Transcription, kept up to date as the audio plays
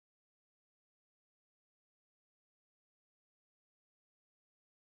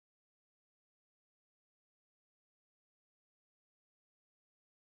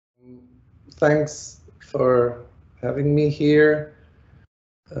Thanks for having me here.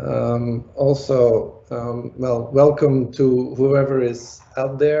 Welcome to whoever is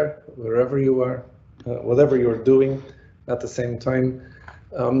out there, wherever you are, whatever you're doing at the same time.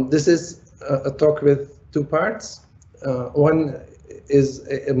 This is a talk with two parts. One is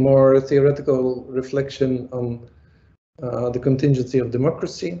a more theoretical reflection on the contingency of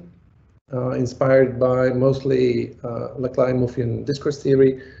democracy, inspired by mostly Laclau and Mouffe discourse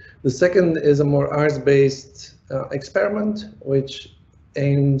theory. The second is a more arts-based experiment, which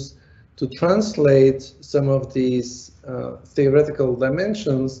aims to translate some of these theoretical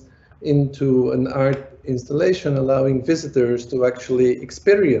dimensions into an art installation, allowing visitors to actually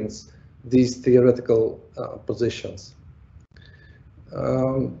experience these theoretical positions.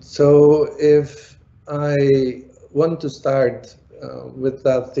 So if I want to start with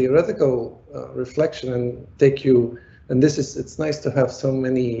that theoretical reflection and take you, and it's nice to have so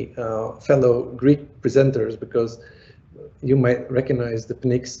many fellow Greek presenters, because you might recognize the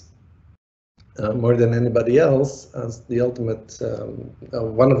Pnyx more than anybody else as the ultimate,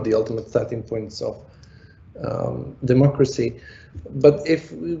 one of the ultimate starting points of democracy. But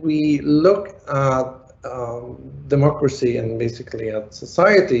if we look at democracy and basically at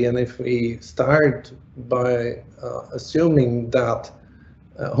society, and if we start by assuming that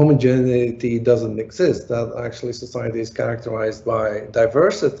homogeneity doesn't exist, that actually society is characterized by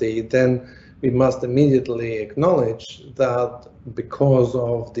diversity, then we must immediately acknowledge that because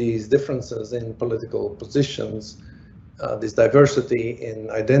of these differences in political positions, this diversity in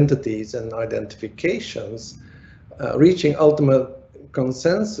identities and identifications, reaching ultimate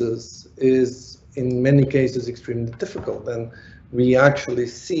consensus is in many cases extremely difficult. And we actually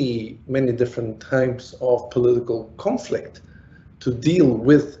see many different types of political conflict to deal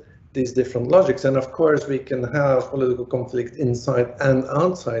with these different logics. And of course, we can have political conflict inside and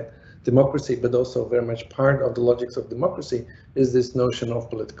outside democracy, but also very much part of the logics of democracy is this notion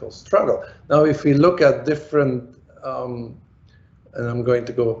of political struggle. Now, if we look at different, and I'm going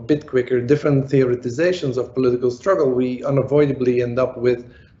to go a bit quicker, different theoretizations of political struggle, we unavoidably end up with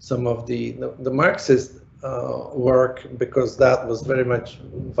some of the Marxist work, because that was very much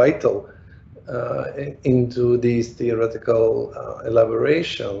vital into these theoretical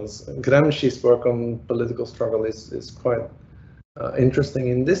elaborations. Gramsci's work on political struggle is quite interesting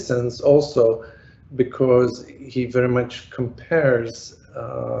in this sense, also because he very much compares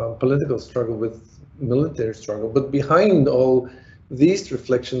political struggle with military struggle. But behind all these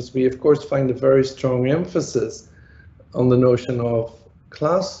reflections, we of course find a very strong emphasis on the notion of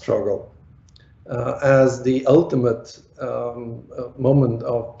class struggle as the ultimate moment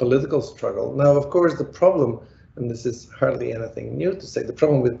of political struggle. Now, of course, the problem, and this is hardly anything new to say, the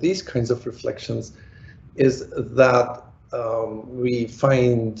problem with these kinds of reflections is that we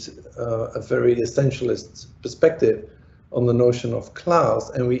find a very essentialist perspective on the notion of class,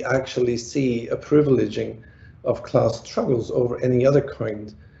 and we actually see a privileging of class struggles over any other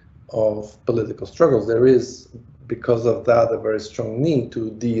kind of political struggles. There is, because of that, a very strong need to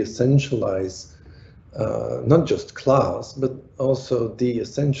de-essentialize not just class, but also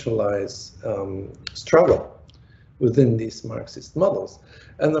de-essentialize struggle within these Marxist models.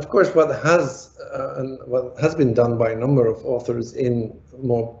 And of course, what has been done by a number of authors in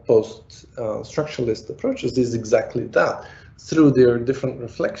more post-structuralist approaches is exactly that, through their different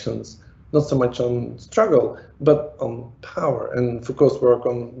reflections, not so much on struggle, but on power. And Foucault's work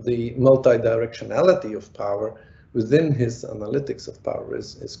on the multi-directionality of power within his analytics of power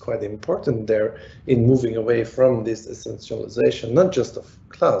is quite important there in moving away from this essentialization, not just of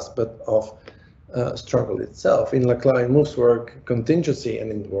class, but of struggle itself. In Laclau and Mouffe's work, contingency,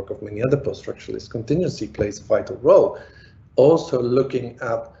 and in the work of many other post-structuralists, contingency plays a vital role. Also looking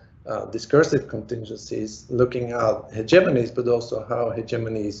at discursive contingencies, looking at hegemonies, but also how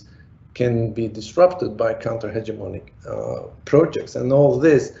hegemonies can be disrupted by counter-hegemonic projects. And all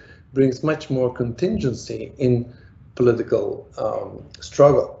this brings much more contingency in political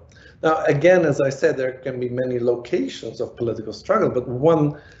struggle. Now, again, as I said, there can be many locations of political struggle, but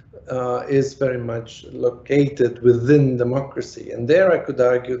one is very much located within democracy. And there I could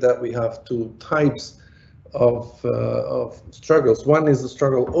argue that we have two types of struggles. One is the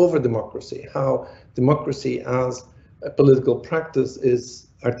struggle over democracy, how democracy as a political practice is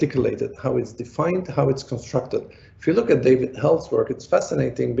articulated, how it's defined, how it's constructed. If you look at David Hell's work, it's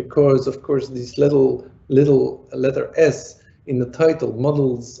fascinating because, of course, these little letter S in the title,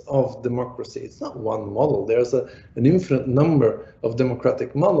 models of democracy. It's not one model. There's an infinite number of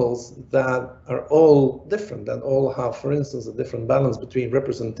democratic models that are all different, and all have, for instance, a different balance between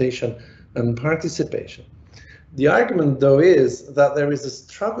representation and participation. The argument, though, is that there is a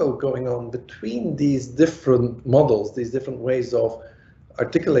struggle going on between these different models, these different ways of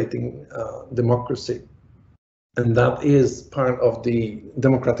articulating democracy. And that is part of the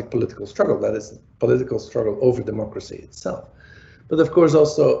democratic political struggle, that is political struggle over democracy itself. But of course,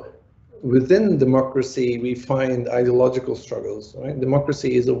 also within democracy, we find ideological struggles. Right?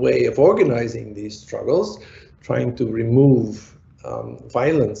 Democracy is a way of organizing these struggles, trying to remove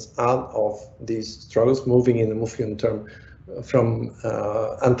violence out of these struggles, moving in a Mouffian term from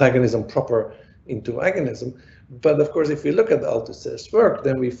antagonism proper into agonism. But of course, if we look at Althusser's work,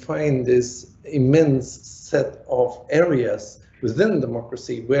 then we find this immense set of areas within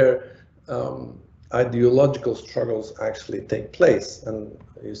democracy where ideological struggles actually take place. And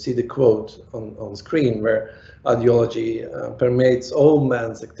you see the quote on screen where ideology permeates all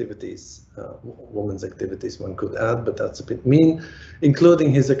man's activities, woman's activities one could add, but that's a bit mean,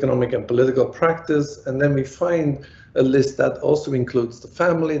 including his economic and political practice. And then we find a list that also includes the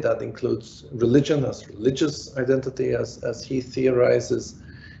family, that includes religion as religious identity as he theorizes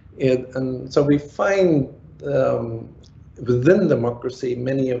it. And so we find within democracy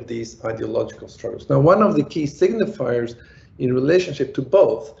many of these ideological struggles. Now, one of the key signifiers in relationship to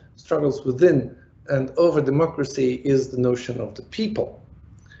both struggles within and over democracy is the notion of the people.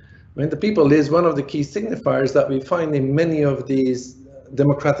 I mean, the people is one of the key signifiers that we find in many of these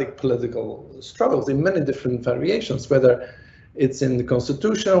democratic political struggles in many different variations, whether it's in the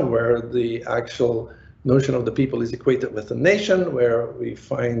constitution, where the actual notion of the people is equated with the nation, where we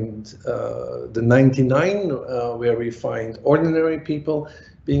find the 99, where we find ordinary people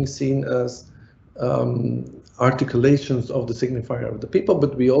being seen as articulations of the signifier of the people,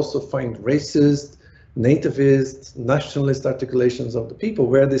 but we also find racist, nativist, nationalist articulations of the people,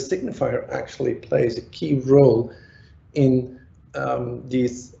 where the signifier actually plays a key role in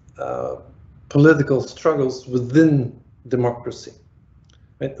these political struggles within democracy.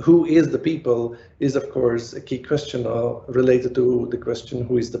 And who is the people is, of course, a key question related to the question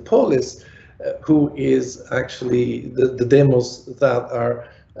who is the polis, who is actually the demos that are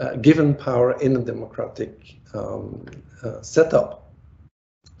given power in a democratic setup.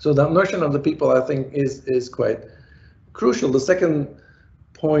 So that notion of the people, I think, is quite crucial. The second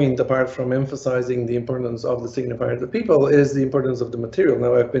point, apart from emphasizing the importance of the signifier of the people, is the importance of the material.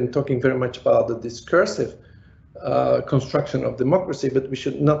 Now, I've been talking very much about the discursive construction of democracy, but we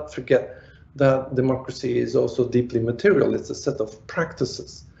should not forget that democracy is also deeply material. It's a set of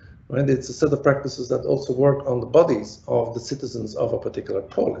practices, right? It's a set of practices that also work on the bodies of the citizens of a particular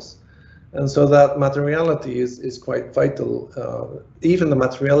polis. And so that materiality is quite vital. Even the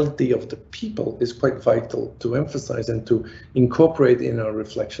materiality of the people is quite vital to emphasize and to incorporate in our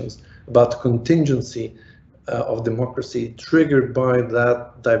reflections about the contingency of democracy triggered by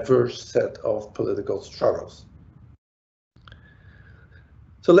that diverse set of political struggles.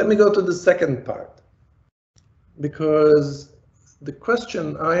 So let me go to the second part, because the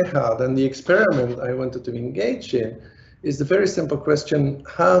question I had and the experiment I wanted to engage in is the very simple question: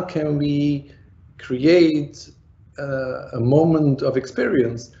 how can we create a moment of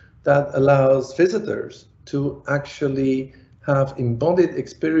experience that allows visitors to actually have embodied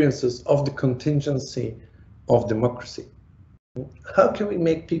experiences of the contingency of democracy? How can we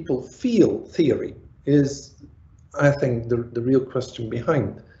make people feel theory is, I think, the real question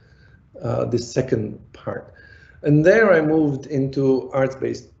behind this second part. And there I moved into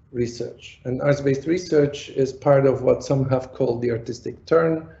arts-based research. And arts-based research is part of what some have called the artistic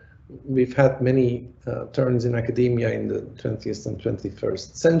turn. We've had many turns in academia in the 20th and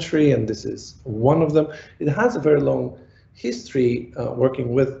 21st century, and this is one of them. It has a very long history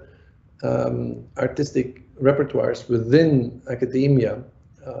working with artistic repertoires within academia,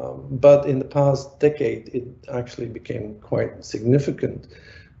 but in the past decade it actually became quite significant,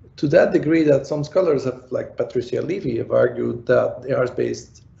 to that degree that some scholars have, like Patricia Levy, have argued that the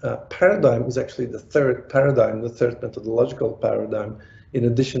arts-based paradigm is actually the third paradigm, the third methodological paradigm, in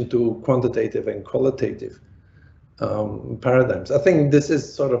addition to quantitative and qualitative paradigms. I think this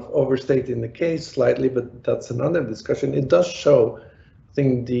is sort of overstating the case slightly, but that's another discussion. It does show, I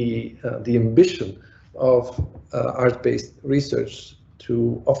think, the ambition of art-based research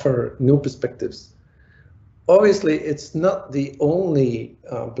to offer new perspectives. Obviously, it's not the only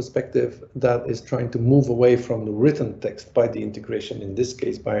perspective that is trying to move away from the written text by the integration, in this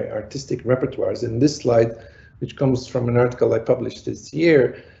case, by artistic repertoires. In this slide, which comes from an article I published this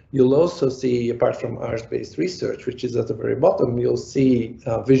year, you'll also see, apart from arts-based research, which is at the very bottom, you'll see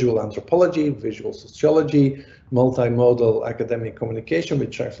visual anthropology, visual sociology, multimodal academic communication,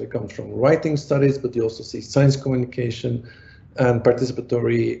 which actually comes from writing studies, but you also see science communication, and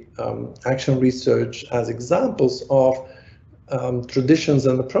participatory action research as examples of traditions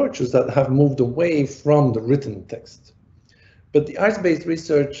and approaches that have moved away from the written text. But the arts-based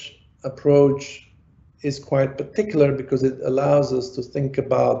research approach is quite particular because it allows us to think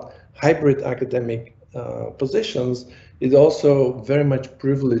about hybrid academic positions. It also very much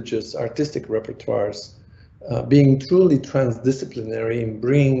privileges artistic repertoires, being truly transdisciplinary and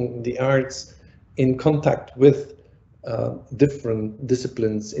bringing the arts in contact with different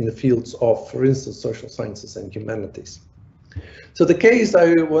disciplines in the fields of, for instance, social sciences and humanities. So the case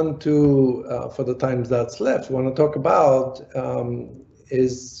I want to, for the times that's left, want to talk about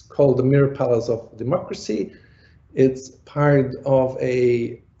is called the Mirror Palace of Democracy. It's part of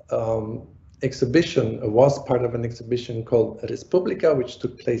a exhibition, was part of an exhibition called Respublika, which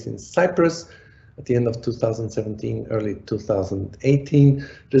took place in Cyprus at the end of 2017, early 2018.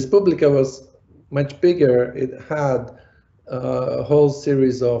 Respublika was much bigger. It had a whole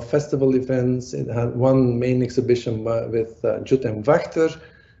series of festival events. It had one main exhibition with Jutem Wachter,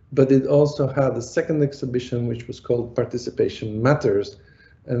 but it also had a second exhibition which was called Participation Matters,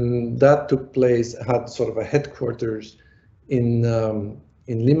 and that took place, had sort of a headquarters in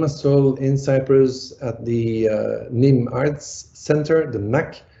Limassol in Cyprus at the Nim Arts Center, the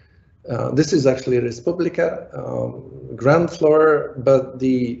NAC. This is actually Respublika, ground floor, but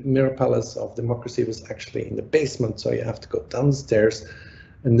the Mirror Palace of Democracy was actually in the basement, so you have to go downstairs,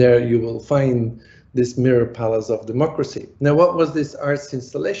 and there you will find this Mirror Palace of Democracy. Now, what was this arts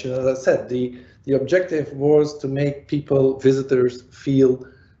installation? As I said, the objective was to make people, visitors, feel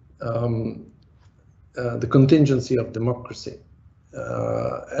the contingency of democracy.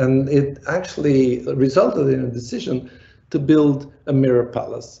 And it actually resulted in a decision to build a mirror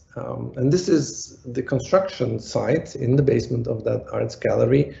palace. And this is the construction site in the basement of that arts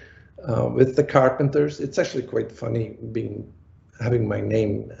gallery with the carpenters. It's actually quite funny having my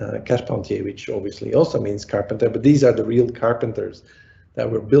name Carpentier, which obviously also means carpenter, but these are the real carpenters that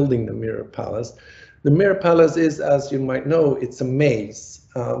were building the mirror palace. The mirror palace is, as you might know, it's a maze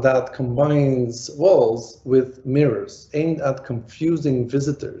that combines walls with mirrors aimed at confusing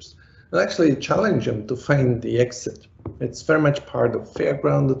visitors and actually challenge them to find the exit. It's very much part of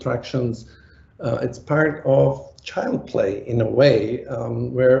fairground attractions. It's part of child play in a way,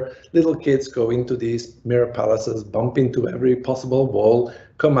 where little kids go into these mirror palaces, bump into every possible wall,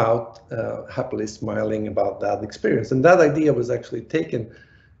 come out happily smiling about that experience. And that idea was actually taken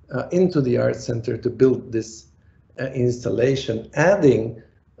into the Arts Center to build this installation, adding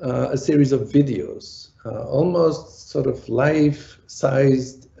a series of videos, almost sort of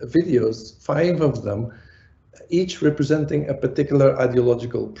life-sized videos, 5 of them, each representing a particular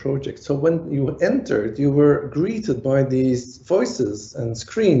ideological project. So when you entered, you were greeted by these voices and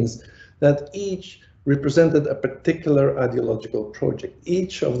screens that each represented a particular ideological project,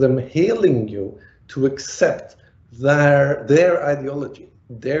 each of them hailing you to accept their ideology,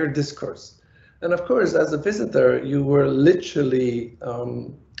 their discourse. And of course, as a visitor, you were literally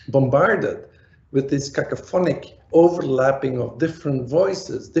bombarded with this cacophonic overlapping of different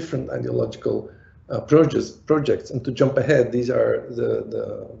voices, different ideological projects. And to jump ahead, these are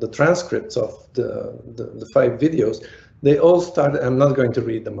the transcripts of the 5 videos. They all started, I'm not going to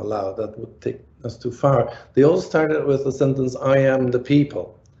read them aloud, that would take us too far. They all started with the sentence, "I am the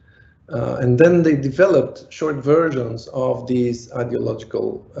people." And then they developed short versions of these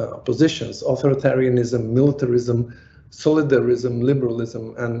ideological positions: authoritarianism, militarism, solidarism,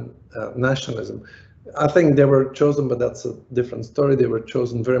 liberalism, and nationalism. I think they were chosen, but that's a different story. They were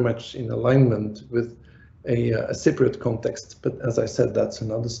chosen very much in alignment with a Cypriot context, but as I said, that's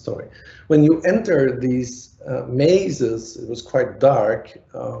another story. When you enter these mazes, it was quite dark,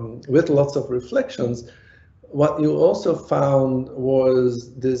 with lots of reflections. What you also found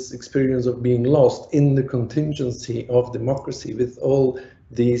was this experience of being lost in the contingency of democracy, with all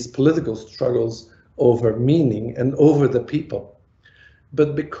these political struggles over meaning and over the people.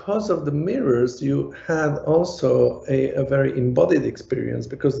 But because of the mirrors, you had also a very embodied experience,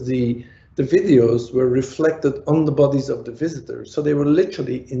 because the videos were reflected on the bodies of the visitors. So they were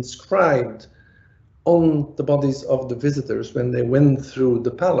literally inscribed on the bodies of the visitors when they went through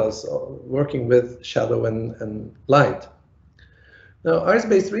the palace, working with shadow and light. Now,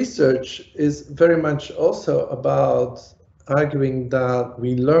 arts-based research is very much also about arguing that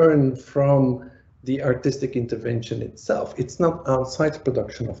we learn from the artistic intervention itself. It's not outside the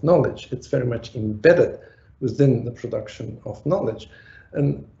production of knowledge. It's very much embedded within the production of knowledge.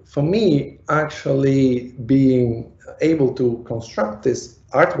 And for me, actually being able to construct this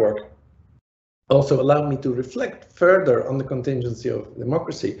artwork also allowed me to reflect further on the contingency of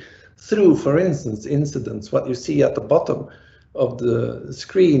democracy through, for instance, incidents. What you see at the bottom of the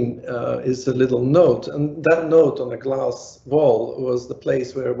screen is a little note, and that note on a glass wall was the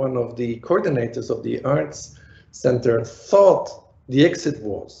place where one of the coordinators of the arts center thought the exit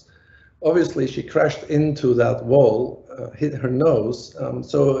was. Obviously, she crashed into that wall, hit her nose,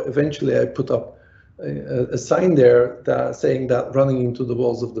 so eventually I put up a sign there saying that running into the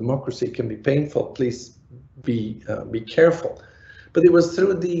walls of democracy can be painful, please be careful. But it was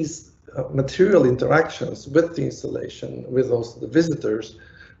through these material interactions with the installation, with also the visitors,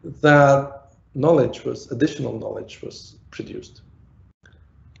 that additional knowledge was produced.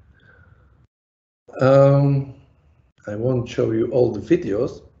 I won't show you all the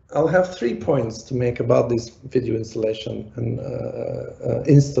videos. I'll have 3 points to make about this video installation and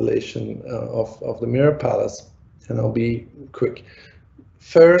installation of the Mirror Palace, and I'll be quick.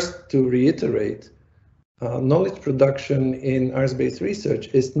 First, to reiterate, knowledge production in arts-based research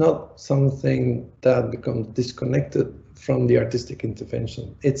is not something that becomes disconnected from the artistic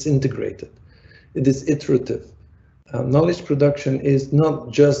intervention. It's integrated. It is iterative. Knowledge production is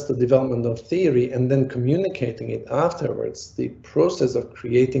not just the development of theory and then communicating it afterwards. The process of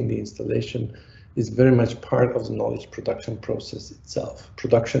creating the installation is very much part of the knowledge production process itself.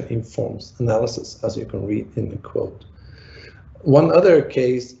 Production informs analysis, as you can read in the quote. One other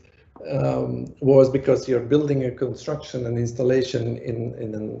case was because you're building a construction and installation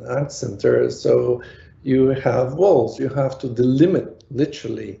in an art center, so you have walls, you have to delimit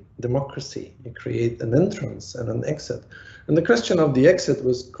literally democracy. You create an entrance and an exit. And the question of the exit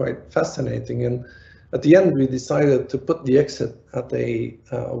was quite fascinating, and at the end we decided to put the exit at a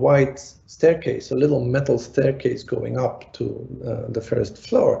white staircase, a little metal staircase going up to the first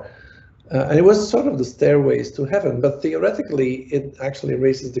floor. And it was sort of the stairways to heaven, but theoretically it actually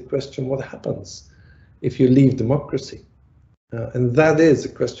raises the question, what happens if you leave democracy? And that is a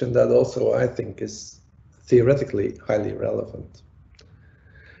question that also I think is theoretically highly relevant.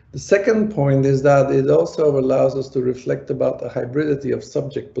 The second point is that it also allows us to reflect about the hybridity of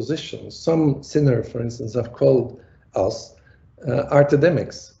subject positions. Some Sinner, for instance, have called us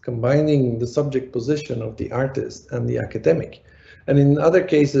artademics, combining the subject position of the artist and the academic. And in other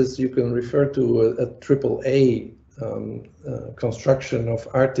cases, you can refer to a AAA construction of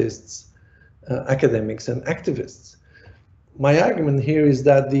artists, academics, and activists. My argument here is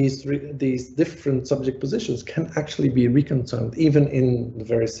that these different subject positions can actually be reconciled even in the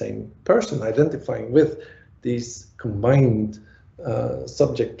very same person, identifying with these combined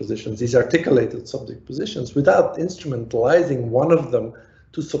subject positions, these articulated subject positions, without instrumentalizing one of them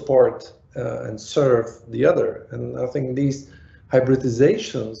to support and serve the other. And I think these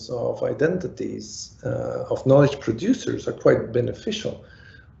hybridizations of identities of knowledge producers are quite beneficial.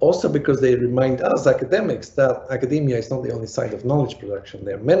 Also because they remind us academics that academia is not the only side of knowledge production,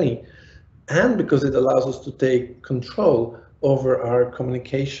 there are many, and because it allows us to take control over our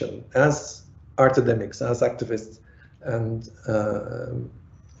communication as academics, as activists, and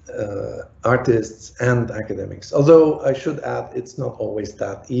artists and academics. Although I should add, it's not always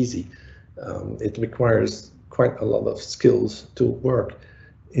that easy. It requires quite a lot of skills to work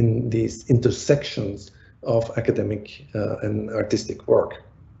in these intersections of academic and artistic work.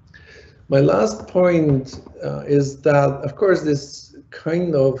 My last point is that, of course, this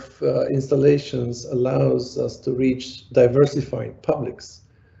kind of installations allows us to reach diversified publics.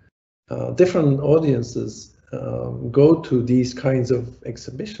 Different audiences go to these kinds of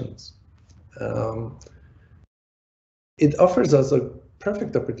exhibitions. It offers us a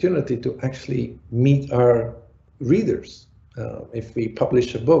perfect opportunity to actually meet our readers. If we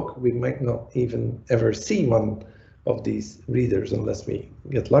publish a book, we might not even ever see one of these readers unless we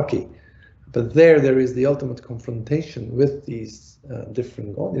get lucky. But there is the ultimate confrontation with these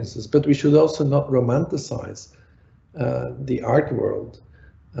different audiences. But we should also not romanticize the art world.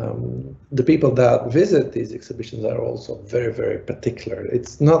 The people that visit these exhibitions are also very, very particular.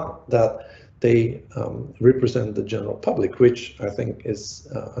 It's not that they represent the general public, which I think is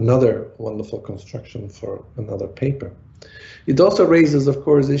another wonderful construction for another paper. It also raises, of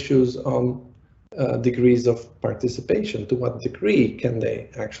course, issues on degrees of participation. To what degree can they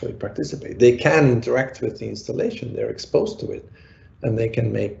actually participate? They can interact with the installation, they're exposed to it, and they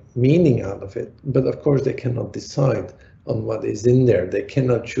can make meaning out of it. But of course, they cannot decide on what is in there. They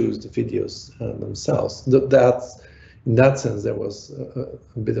cannot choose the videos themselves. In that sense, there was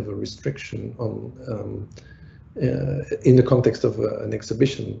a bit of a restriction on in the context of an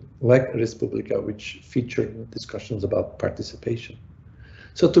exhibition like Respublika, which featured discussions about participation.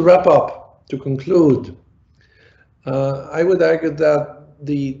 So to wrap up, to conclude, I would argue that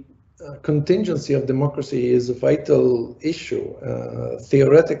the contingency of democracy is a vital issue,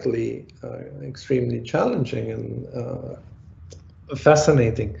 theoretically extremely challenging and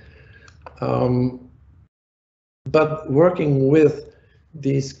fascinating. But working with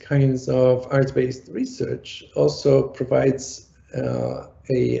these kinds of arts-based research also provides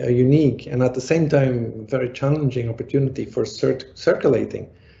a unique and at the same time very challenging opportunity for circulating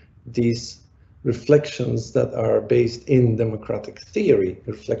these reflections that are based in democratic theory,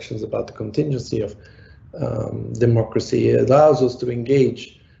 reflections about the contingency of democracy. It allows us to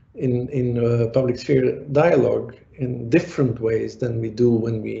engage in public sphere dialogue in different ways than we do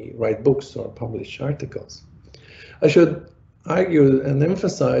when we write books or publish articles. I should argue and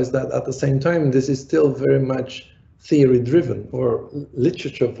emphasize that at the same time, this is still very much theory-driven or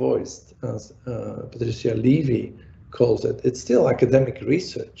literature-voiced, as Patricia Levy calls it. It's still academic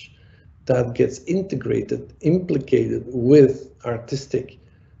research that gets integrated, implicated with artistic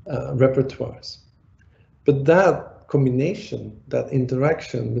repertoires. But that combination, that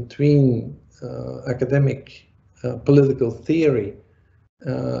interaction between academic political theory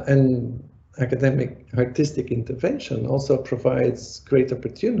and academic artistic intervention also provides great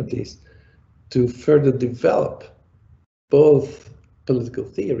opportunities to further develop both political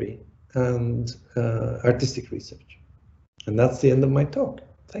theory and artistic research. And that's the end of my talk.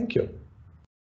 Thank you.